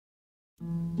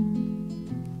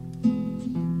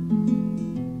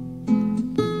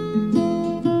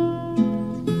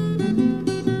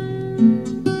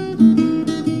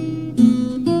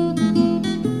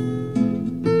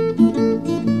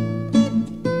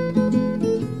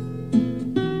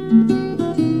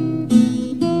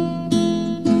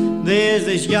There's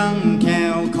this young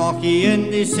cow, cocky, and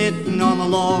he's sitting on a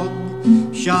log,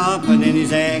 sharpening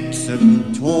his axe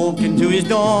and talking to his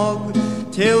dog.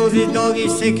 Tells his dog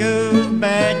he's sick of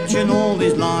batching all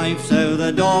his life. So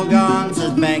the dog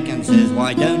answers back and says,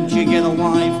 why don't you get a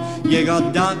wife? You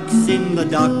got ducks in the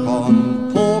duck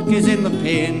pond, pork is in the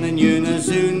pen, and you know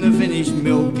soon to finish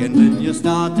milking, and you're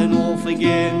starting off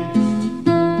again.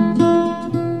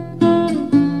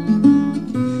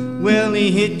 Well,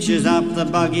 he hitches up the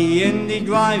buggy and he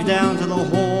drives down to the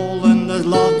hall, and there's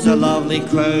lots of lovely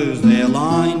crows there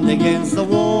lined against the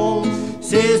wall.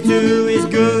 Says to his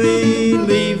girlie,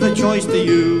 leave the choice to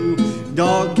you.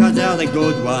 Dog cuts out a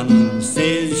good one,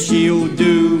 says she'll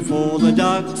do. For the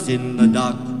ducks in the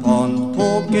duck pond,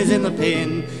 pork is in the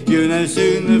pen, you know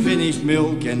soon to finish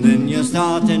milk, and then you're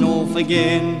starting off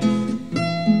again.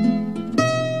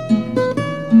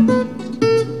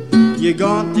 You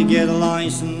got to get a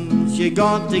license, you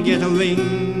got to get a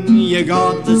ring, you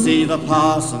got to see the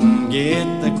parson,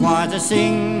 get the choir to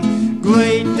sing.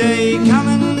 Great day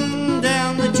coming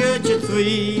down the church at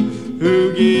 3.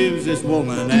 Who gives this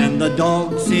woman? And the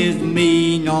dog says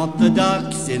me. Not the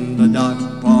ducks in the duck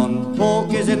pond,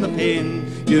 pork is in the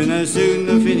pen, you know soon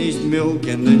to finish milk,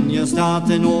 and then you're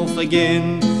starting off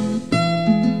again.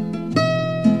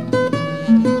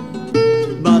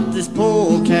 This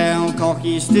poor cow,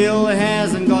 cocky, still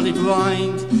hasn't got it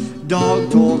right. Dog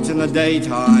talks in the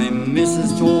daytime,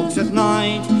 Mrs. talks at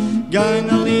night. Going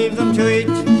to leave them to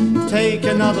it, take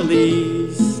another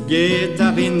lease. Get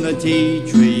up in the tea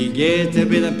tree, get a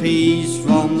bit of peace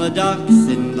from the ducks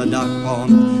in the duck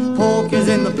pond. Pork is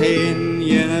in the pen,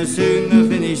 you know soon to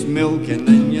finish milk, and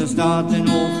then you're starting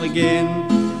off again.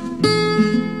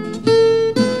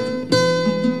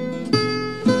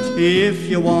 If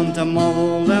you want a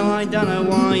moral, then I don't know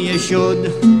why you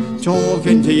should.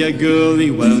 Talking to your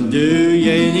girlie won't do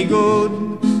you any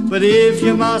good. But if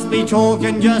you must be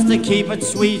talking just to keep it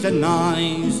sweet and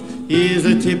nice, here's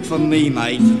a tip from me,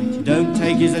 mate, don't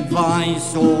take his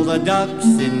advice. All the ducks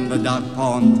in the duck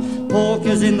pond, pork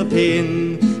is in the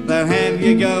pen, they'll have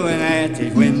you going at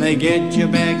it when they get you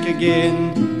back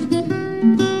again.